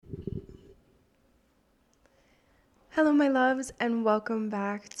Hello, my loves, and welcome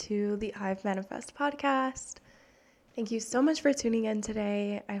back to the Hive Manifest podcast. Thank you so much for tuning in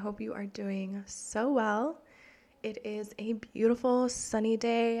today. I hope you are doing so well. It is a beautiful sunny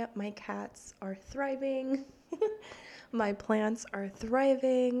day. My cats are thriving. My plants are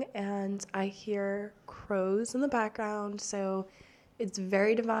thriving, and I hear crows in the background, so it's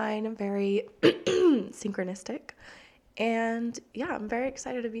very divine, very synchronistic. And yeah, I'm very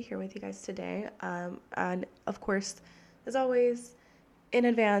excited to be here with you guys today. And of course, as always, in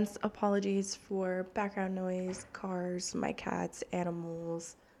advance, apologies for background noise, cars, my cats,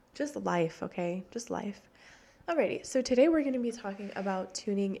 animals, just life, okay? Just life. Alrighty, so today we're going to be talking about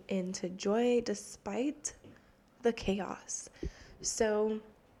tuning into joy despite the chaos. So,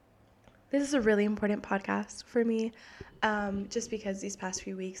 this is a really important podcast for me, just because these past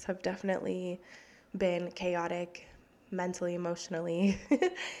few weeks have definitely been chaotic mentally, emotionally,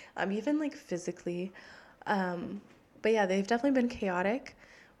 even like physically. But yeah, they've definitely been chaotic,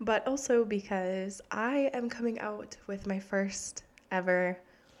 but also because I am coming out with my first ever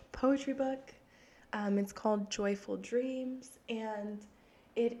poetry book. It's called Joyful Dreams, and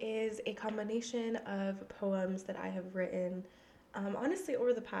it is a combination of poems that I have written, honestly,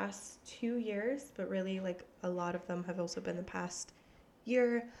 over the past 2 years, but really, like, a lot of them have also been the past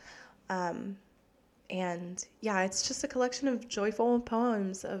year. And yeah, it's just a collection of joyful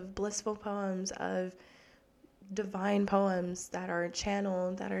poems, of blissful poems, of divine poems that are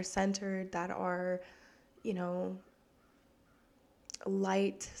channeled, that are centered, that are, you know,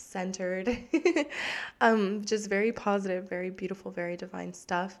 light centered. Just very positive, very beautiful, very divine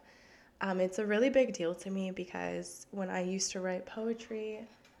stuff. It's a really big deal to me because when I used to write poetry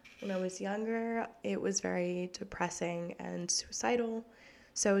when I was younger, it was very depressing and suicidal.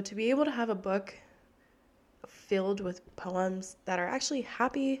 So to be able to have a book filled with poems that are actually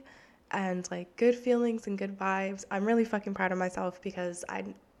happy and like good feelings and good vibes, I'm really fucking proud of myself because I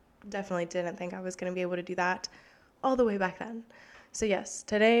definitely didn't think I was going to be able to do that all the way back then. So yes,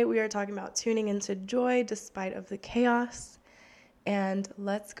 today we are talking about tuning into joy despite of the chaos, and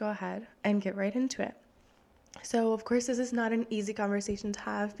let's go ahead and get right into it. So of course this is not an easy conversation to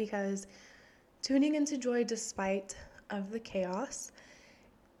have because tuning into joy despite of the chaos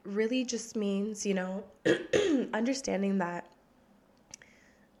really just means, understanding that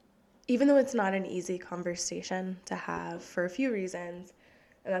even though it's not an easy conversation to have for a few reasons,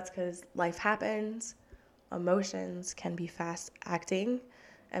 and that's because life happens, emotions can be fast acting,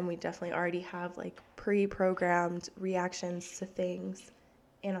 and we definitely already have like pre-programmed reactions to things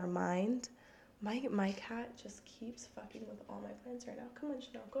in our mind. My cat just keeps fucking with all my plants right now. Come on,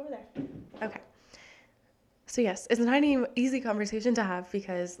 Chanel, go over there. Okay. So yes, it's not an easy conversation to have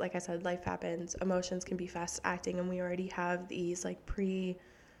because, like I said, life happens, emotions can be fast acting, and we already have these like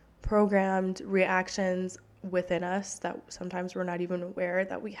pre-programmed reactions within us that sometimes we're not even aware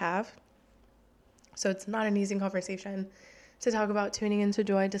that we have. So it's not an easy conversation to talk about tuning into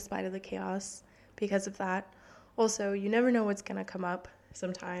joy despite of the chaos because of that. Also, you never know what's going to come up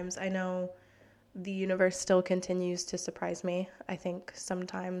sometimes. I know the universe still continues to surprise me. I think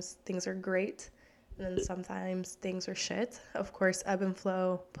sometimes things are great and then sometimes things are shit. Of course, ebb and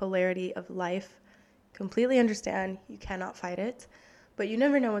flow, polarity of life. Completely understand. You cannot fight it. But you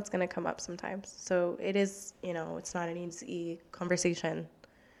never know what's going to come up sometimes. So it is, it's not an easy conversation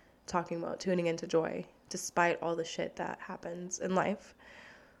talking about tuning into joy despite all the shit that happens in life.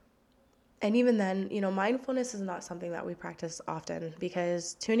 And even then, mindfulness is not something that we practice often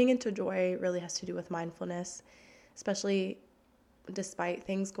because tuning into joy really has to do with mindfulness, especially despite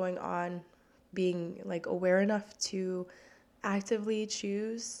things going on, being like aware enough to actively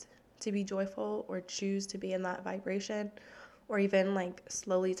choose to be joyful or choose to be in that vibration or even like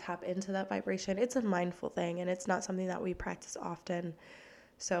slowly tap into that vibration. It's a mindful thing and it's not something that we practice often.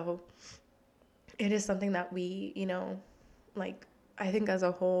 So it is something that we, like I think as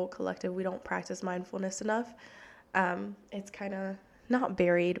a whole collective, we don't practice mindfulness enough. It's kind of not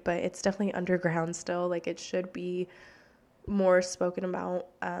buried, but it's definitely underground still. Like it should be more spoken about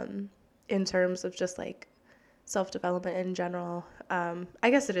in terms of just like self-development in general. I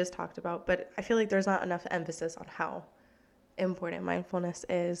guess it is talked about, but I feel like there's not enough emphasis on how important mindfulness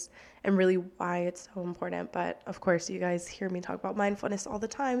is and really why it's so important. But of course, you guys hear me talk about mindfulness all the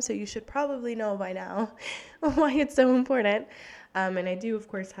time, so you should probably know by now why it's so important. And I do, of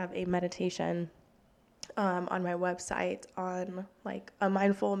course, have a meditation on my website on like a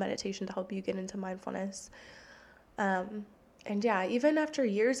mindful meditation to help you get into mindfulness. And yeah, even after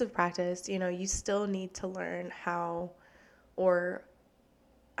years of practice, you still need to learn how, or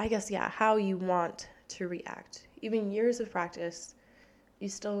I guess, yeah, how you want to react. Even years of practice, you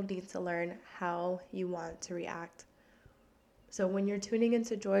still need to learn how you want to react. So when you're tuning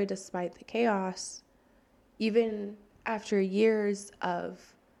into joy despite the chaos, even after years of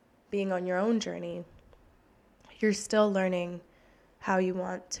being on your own journey, you're still learning how you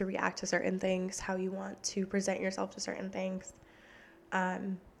want to react to certain things, how you want to present yourself to certain things.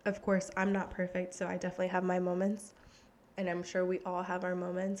 Of course, I'm not perfect, so I definitely have my moments, and I'm sure we all have our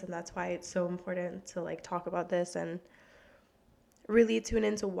moments, and that's why it's so important to like talk about this and really tune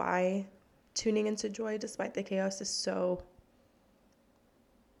into why tuning into joy despite the chaos is so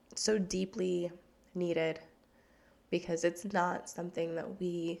deeply needed, because it's not something that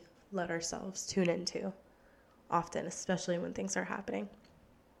we let ourselves tune into often, especially when things are happening.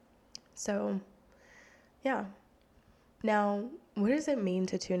 So, yeah. Now, what does it mean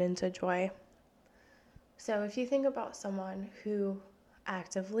to tune into joy? So, if you think about someone who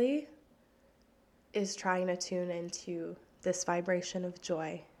actively is trying to tune into this vibration of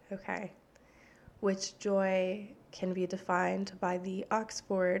joy, okay, which joy can be defined by the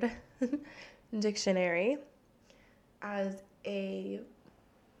Oxford Dictionary as a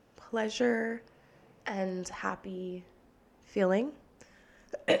pleasure and happy feeling.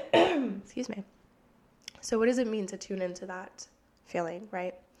 Excuse me. So what does it mean to tune into that feeling,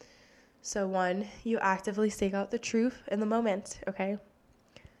 right? So one, you actively seek out the truth in the moment, okay?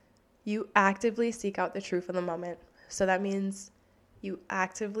 You actively seek out the truth in the moment. So that means you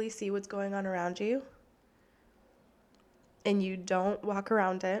actively see what's going on around you and you don't walk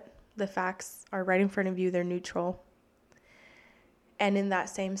around it. The facts are right in front of you. They're neutral. And in that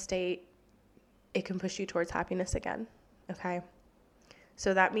same state, it can push you towards happiness again, okay?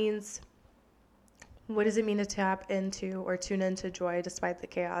 So that means, what does it mean to tap into or tune into joy despite the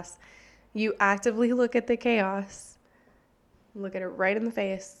chaos? You actively look at the chaos, look at it right in the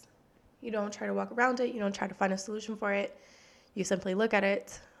face. You don't try to walk around it. You don't try to find a solution for it. You simply look at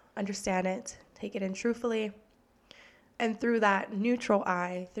it, understand it, take it in truthfully. And through that neutral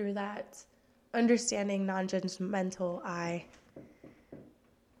eye, through that understanding, non-judgmental eye,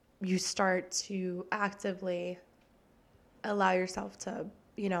 you start to actively allow yourself to,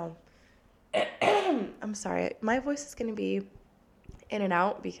 I'm sorry, my voice is going to be in and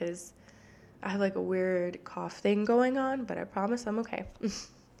out because I have like a weird cough thing going on, but I promise I'm okay.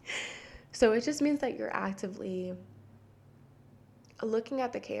 So it just means that you're actively looking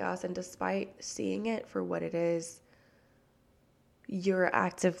at the chaos, and despite seeing it for what it is, you're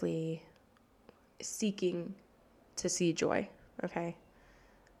actively seeking to see joy, okay?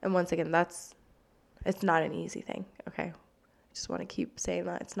 And once again, it's not an easy thing, okay? I just want to keep saying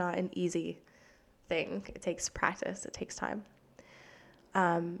that it's not an easy thing. It takes practice. It takes time.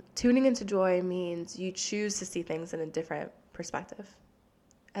 Tuning into joy means you choose to see things in a different perspective.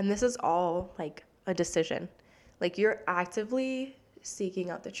 And this is all like a decision. Like you're actively seeking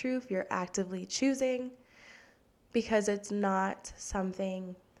out the truth. You're actively choosing, because it's not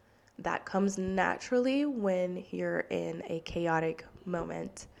something that comes naturally when you're in a chaotic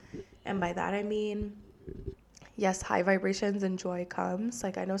moment. And by that I mean, yes, high vibrations and joy comes.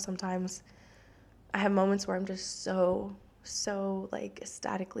 Like I know sometimes I have moments where I'm just so like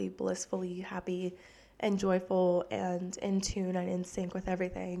ecstatically, blissfully happy and joyful and in tune and in sync with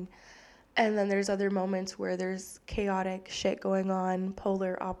everything. And then there's other moments where there's chaotic shit going on,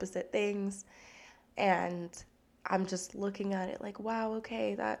 polar opposite things. And I'm just looking at it like, wow,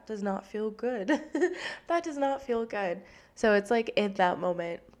 okay, that does not feel good. That does not feel good. So it's like in that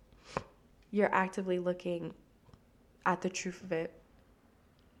moment, you're actively looking at the truth of it.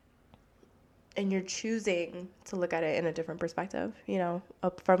 And you're choosing to look at it in a different perspective,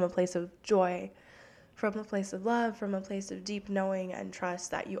 from a place of joy, from a place of love, from a place of deep knowing and trust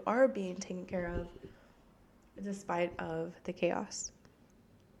that you are being taken care of despite of the chaos.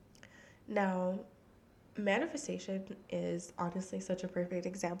 Now, manifestation is honestly such a perfect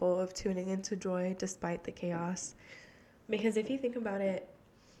example of tuning into joy despite the chaos. Because if you think about it,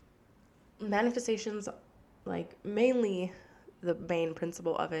 manifestation's like mainly the main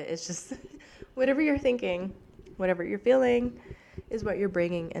principle of it is just whatever you're thinking, whatever you're feeling is what you're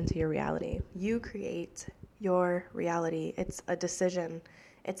bringing into your reality. You create your reality. It's a decision.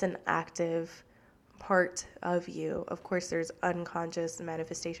 It's an active part of you. Of course, there's unconscious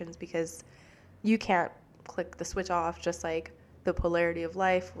manifestations because you can't click the switch off, just like the polarity of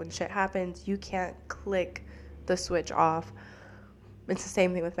life. When shit happens, you can't click the switch off. It's the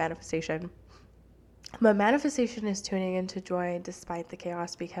same thing with manifestation. But manifestation is tuning into joy despite the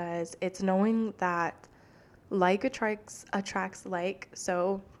chaos, because it's knowing that like attracts like.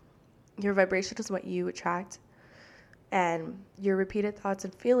 So your vibration is what you attract, and your repeated thoughts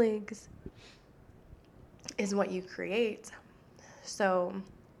and feelings is what you create. So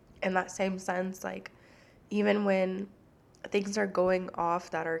in that same sense, like even when things are going off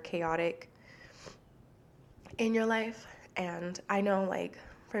that are chaotic in your life. And I know, like,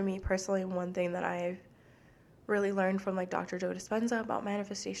 for me personally, one thing that I've really learned from like Dr. Joe Dispenza about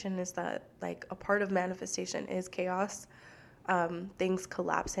manifestation is that like a part of manifestation is chaos. Things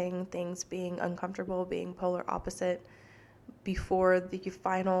collapsing, things being uncomfortable, being polar opposite before the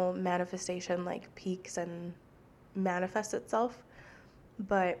final manifestation like peaks and manifests itself.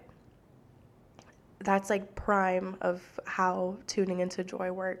 But that's like prime of how tuning into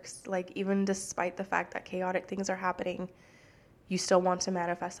joy works. Like, even despite the fact that chaotic things are happening, you still want to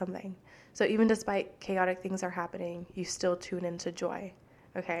manifest something. So even despite chaotic things are happening, you still tune into joy,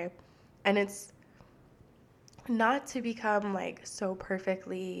 okay? And it's not to become like so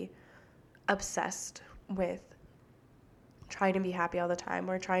perfectly obsessed with trying to be happy all the time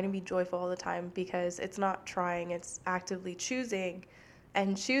or trying to be joyful all the time, because it's not trying, it's actively choosing,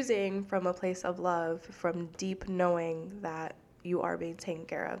 and choosing from a place of love, from deep knowing that you are being taken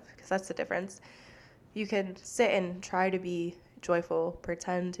care of, because that's the difference. You can sit and try to be joyful,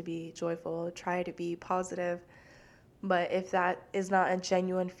 pretend to be joyful, try to be positive, but if that is not a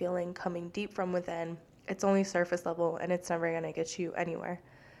genuine feeling coming deep from within, it's only surface level and it's never going to get you anywhere,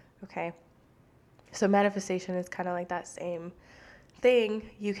 okay? So manifestation is kind of like that same thing.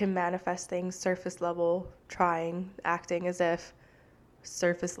 You can manifest things surface level, trying, acting as if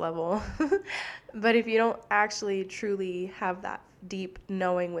surface level. But if you don't actually truly have that deep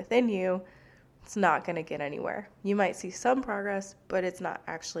knowing within you, it's not going to get anywhere. You might see some progress, but it's not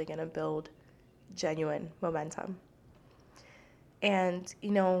actually going to build genuine momentum. And,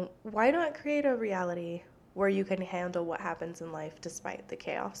 why not create a reality where you can handle what happens in life despite the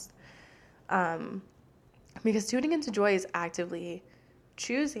chaos? Because tuning into joy is actively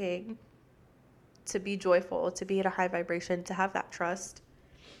choosing to be joyful, to be at a high vibration, to have that trust,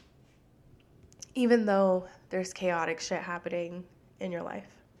 even though there's chaotic shit happening in your life,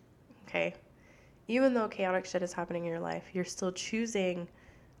 okay? Even though chaotic shit is happening in your life, you're still choosing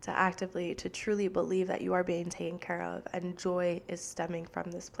to actively, to truly believe that you are being taken care of, and joy is stemming from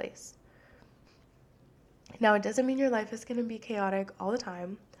this place. Now, it doesn't mean your life is going to be chaotic all the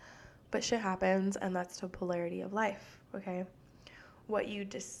time, but shit happens, and that's the polarity of life, okay? What you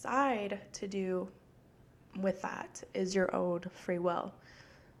decide to do with that is your own free will.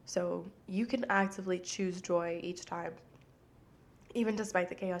 So you can actively choose joy each time. Even despite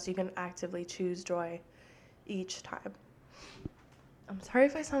the chaos, you can actively choose joy each time. I'm sorry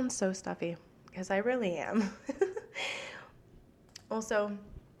if I sound so stuffy, because I really am. Also,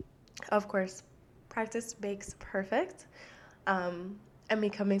 of course, practice makes perfect. And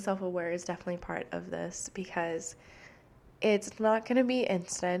becoming self-aware is definitely part of this, because it's not going to be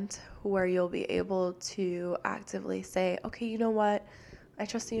instant where you'll be able to actively say, okay, you know what? I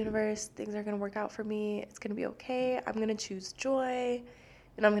trust the universe. Things are going to work out for me. It's going to be okay. I'm going to choose joy,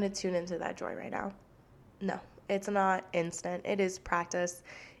 and I'm going to tune into that joy right now. No, it's not instant. It is practice.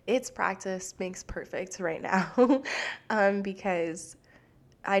 It's practice makes perfect right now. Because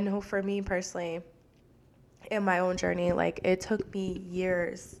I know for me personally, in my own journey, like, it took me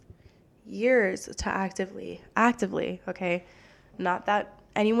years to actively, okay? Not that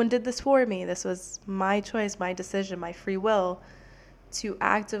anyone did this for me. This was my choice, my decision, my free will, to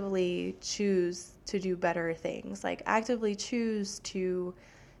actively choose to do better things. Like, actively choose to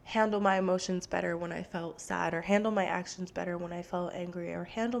handle my emotions better when I felt sad, or handle my actions better when I felt angry, or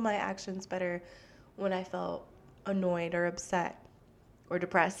handle my actions better when I felt annoyed or upset or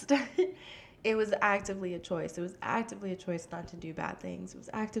depressed. It was actively a choice. It was actively a choice not to do bad things. It was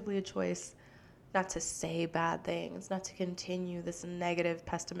actively a choice not to say bad things, not to continue this negative,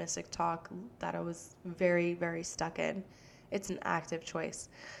 pessimistic talk that I was very, very stuck in. It's an active choice.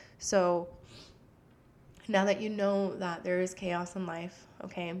 So now that you know that there is chaos in life,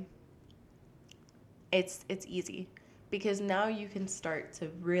 okay, it's easy, because now you can start to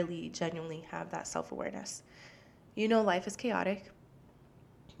really genuinely have that self-awareness. Life is chaotic.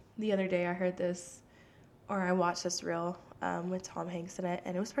 The other day I heard this, or I watched this reel with Tom Hanks in it,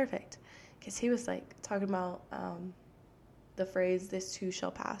 and it was perfect, because he was like talking about the phrase, this too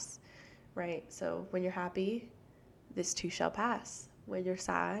shall pass, right? So when you're happy, this too shall pass. When you're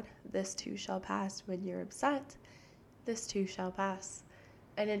sad, this too shall pass. When you're upset, this too shall pass.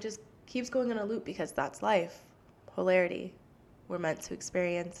 And it just keeps going in a loop, because that's life. Polarity. We're meant to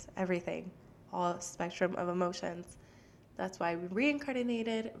experience everything, all spectrum of emotions. That's why we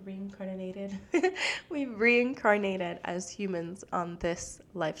reincarnated. We reincarnated as humans on this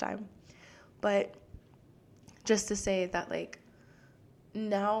lifetime. But just to say that, like,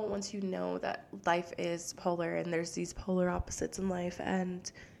 now once you know that life is polar and there's these polar opposites in life,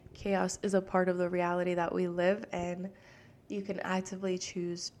 and chaos is a part of the reality that we live in, you can actively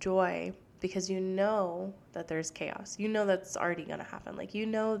choose joy because you know that there's chaos. You know that's already going to happen. Like, you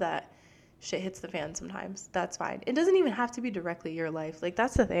know that shit hits the fan sometimes. That's fine. It doesn't even have to be directly your life. Like,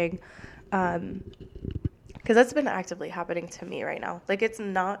 that's the thing. Because that's been actively happening to me right now. Like, it's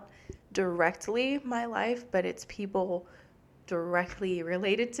not directly my life, but it's people directly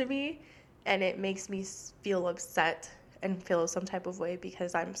related to me, and it makes me feel upset and feel some type of way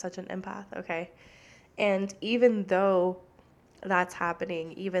because I'm such an empath, okay? And even though that's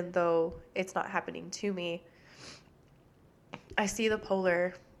happening, even though it's not happening to me, I see the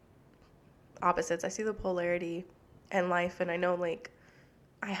polar opposites. I see the polarity in life, and I know, like,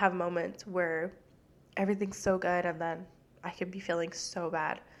 I have moments where everything's so good and then I can be feeling so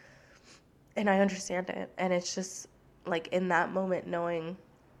bad. And I understand it. And it's just like in that moment knowing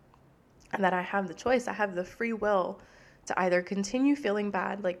that I have the choice, I have the free will to either continue feeling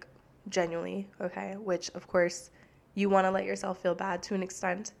bad, like genuinely, okay, which of course you want to let yourself feel bad to an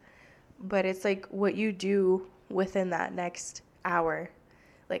extent, but it's like what you do within that next hour.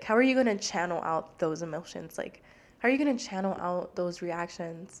 Like, how are you going to channel out those emotions? Like, how are you going to channel out those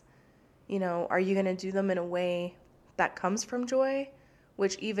reactions? You know, are you going to do them in a way that comes from joy,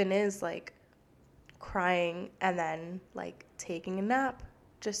 which even is like crying and then like taking a nap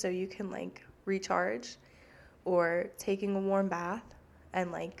just so you can like recharge, or taking a warm bath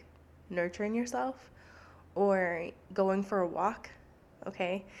and like nurturing yourself, or going for a walk,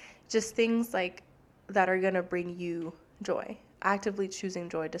 okay? Just things like that are going to bring you joy. Actively choosing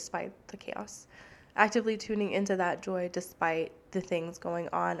joy despite the chaos. Actively tuning into that joy despite the things going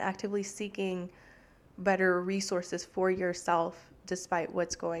on. Actively seeking better resources for yourself despite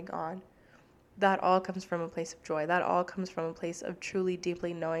what's going on. That all comes from a place of joy. That all comes from a place of truly,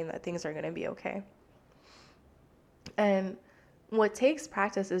 deeply knowing that things are going to be okay. And what takes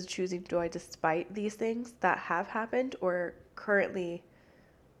practice is choosing joy despite these things that have happened or currently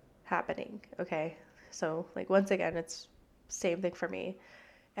happening, okay? So, like, once again, it's same thing for me.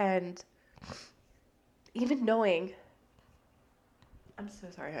 And even knowing, I'm so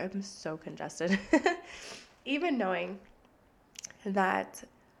sorry, I'm so congested. Even knowing that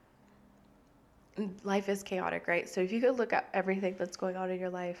life is chaotic, right? So if you could look at everything that's going on in your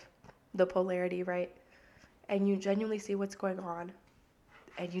life, the polarity, right? And you genuinely see what's going on,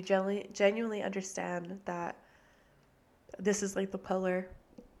 and you genuinely understand that this is like the polar.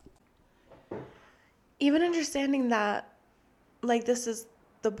 Even understanding that, like, this is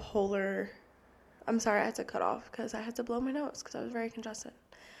the polar. I'm sorry, I had to cut off because I had to blow my nose because I was very congested.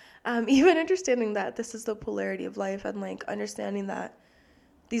 Even understanding that this is the polarity of life, and like understanding that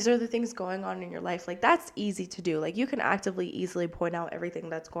these are the things going on in your life. Like, that's easy to do. Like, you can actively easily point out everything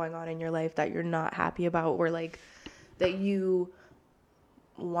that's going on in your life that you're not happy about, or like that you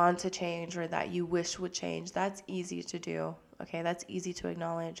want to change, or that you wish would change. That's easy to do. Okay, that's easy to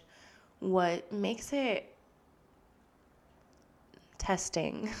acknowledge. What makes it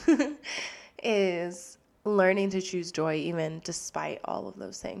testing is learning to choose joy even despite all of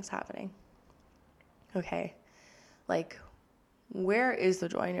those things happening. Okay, like, where is the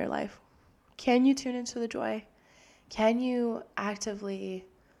joy in your life? Can you tune into the joy? Can you actively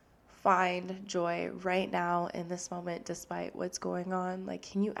find joy right now in this moment despite what's going on? Like,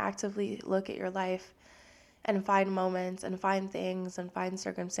 can you actively look at your life and find moments and find things and find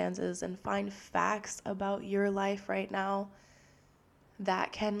circumstances and find facts about your life right now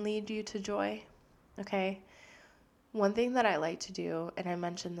that can lead you to joy? Okay? One thing that I like to do, and I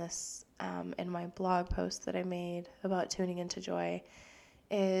mentioned this in my blog post that I made about tuning into joy,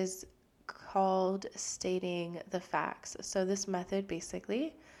 is called stating the facts. So this method,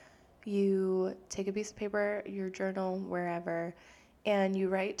 basically, you take a piece of paper, your journal, wherever, and you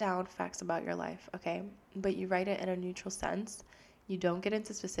write down facts about your life, okay? But you write it in a neutral sense. You don't get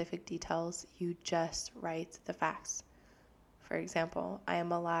into specific details. You just write the facts. For example, I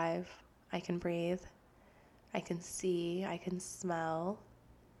am alive. I can breathe. I can see. I can smell.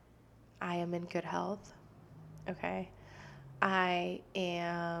 I am in good health, okay? I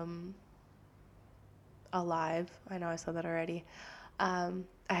am alive. I know I said that already. I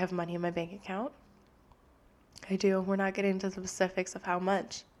have money in my bank account. I do. We're not getting into the specifics of how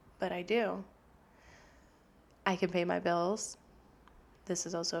much, but I do. I can pay my bills. This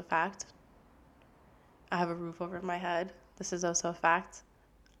is also a fact. I have a roof over my head. This is also a fact.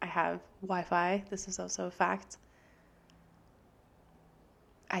 I have Wi-Fi. This is also a fact.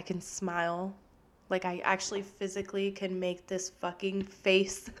 I can smile. Like, I actually physically can make this fucking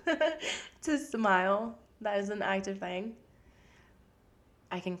face to smile. That is an active thing.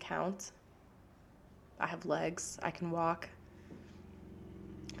 I can count. I have legs. I can walk.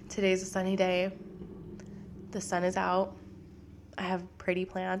 Today's a sunny day. The sun is out. I have pretty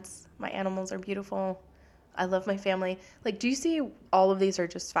plants. My animals are beautiful. I love my family. Like, do you see all of these are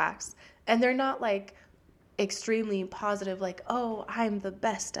just facts? And they're not like extremely positive, like, oh, I'm the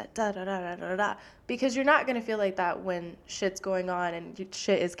best at da da da da da da. Because you're not going to feel like that when shit's going on and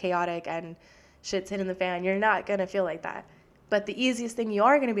shit is chaotic and shit's hitting the fan. You're not going to feel like that. But the easiest thing you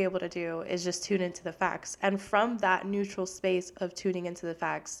are going to be able to do is just tune into the facts. And from that neutral space of tuning into the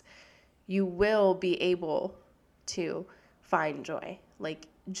facts, you will be able to find joy. Like,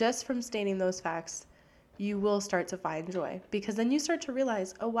 just from stating those facts, you will start to find joy, because then you start to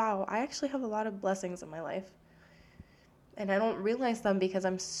realize, oh wow, I actually have a lot of blessings in my life. And I don't realize them because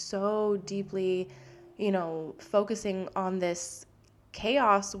I'm so deeply, focusing on this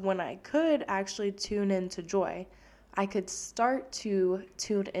chaos when I could actually tune into joy. I could start to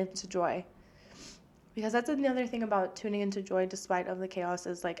tune into joy. Because that's another thing about tuning into joy despite of the chaos,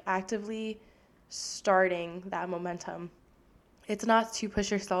 is like actively starting that momentum. It's not to push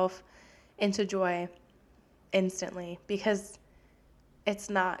yourself into joy instantly, because it's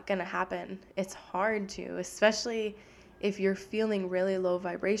not going to happen. It's hard to, especially if you're feeling really low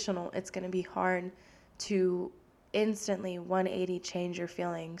vibrational, it's going to be hard to instantly 180 change your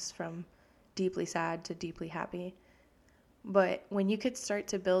feelings from deeply sad to deeply happy. But when you could start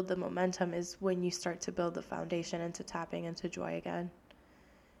to build the momentum is when you start to build the foundation into tapping into joy again.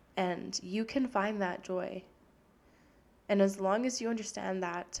 And you can find that joy. And as long as you understand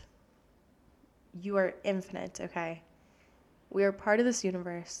that you are infinite, okay? We are part of this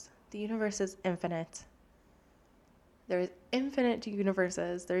universe. The universe is infinite. There's infinite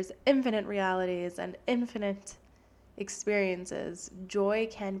universes, there's infinite realities and infinite experiences. Joy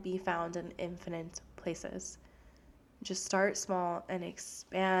can be found in infinite places. Just start small and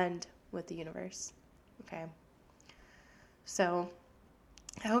expand with the universe. Okay. So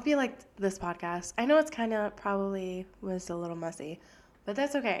I hope you liked this podcast. I know it's kind of probably was a little messy, but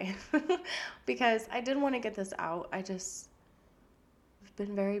that's okay. Because I did want to get this out. I've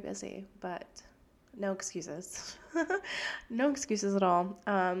been very busy, but no excuses. No excuses at all.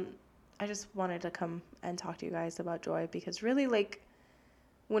 I just wanted to come and talk to you guys about joy, because really, like,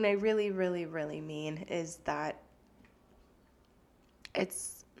 what I really, really, really mean is that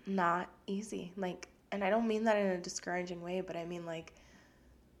it's not easy. Like, and I don't mean that in a discouraging way, but I mean, like,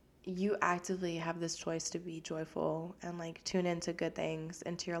 you actively have this choice to be joyful and, like, tune into good things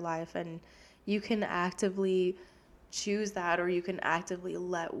into your life, and you can actively choose that, or you can actively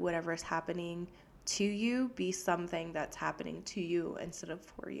let whatever's happening to you be something that's happening to you instead of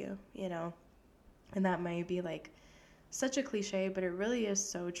for you, And that might be like such a cliche, but it really is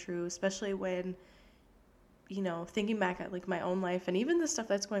so true, especially when, thinking back at like my own life and even the stuff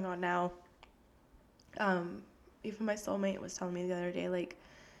that's going on now. Even my soulmate was telling me the other day, like,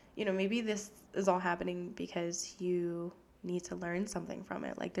 maybe this is all happening because you need to learn something from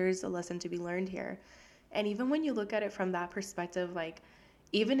it. Like, there's a lesson to be learned here. And even when you look at it from that perspective, like,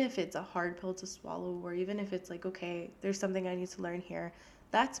 even if it's a hard pill to swallow, or even if it's like, okay, there's something I need to learn here,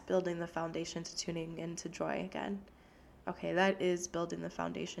 that's building the foundation to tuning into joy again. Okay, that is building the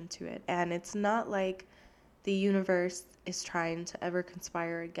foundation to it. And it's not like the universe is trying to ever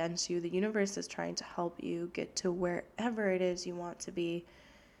conspire against you. The universe is trying to help you get to wherever it is you want to be.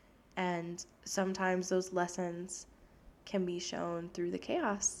 And sometimes those lessons can be shown through the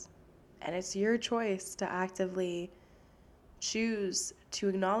chaos. And it's your choice to actively choose to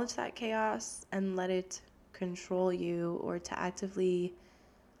acknowledge that chaos and let it control you, or to actively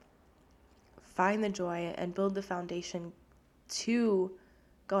find the joy and build the foundation to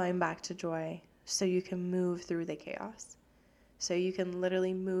going back to joy, so you can move through the chaos. So you can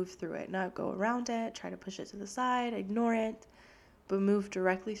literally move through it, not go around it, try to push it to the side, ignore it, but move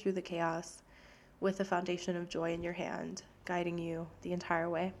directly through the chaos with the foundation of joy in your hand, guiding you the entire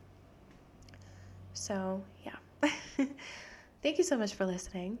way. So, yeah. Thank you so much for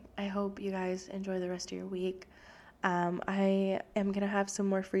listening. I hope you guys enjoy the rest of your week. I am going to have some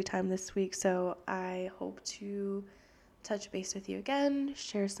more free time this week, so I hope to touch base with you again,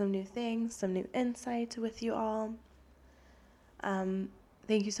 share some new things, some new insight with you all. Thank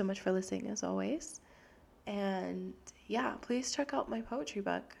you so much for listening, as always. And yeah, please check out my poetry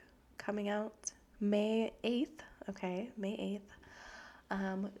book coming out May 8th. Okay, May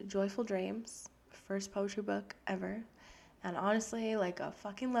 8th. Joyful Dreams, first poetry book ever. And honestly, like a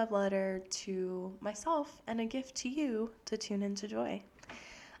fucking love letter to myself and a gift to you to tune into joy.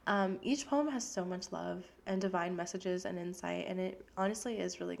 Each poem has so much love and divine messages and insight, and it honestly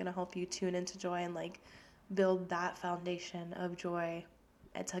is really going to help you tune into joy and like build that foundation of joy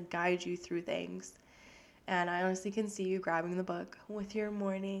and to guide you through things. And I honestly can see you grabbing the book with your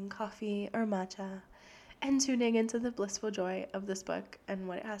morning coffee or matcha and tuning into the blissful joy of this book and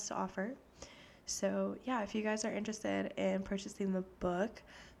what it has to offer. So yeah, if you guys are interested in purchasing the book,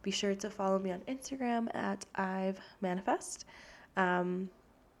 be sure to follow me on Instagram at I've Manifest. Coming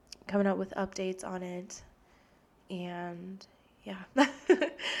out with updates on it. And yeah,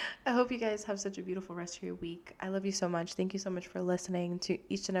 I hope you guys have such a beautiful rest of your week. I love you so much. Thank you so much for listening, to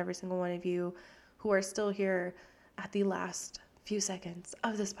each and every single one of you who are still here at the last few seconds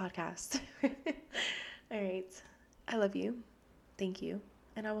of this podcast. All right. I love you. Thank you.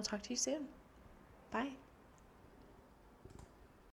 And I will talk to you soon. Bye.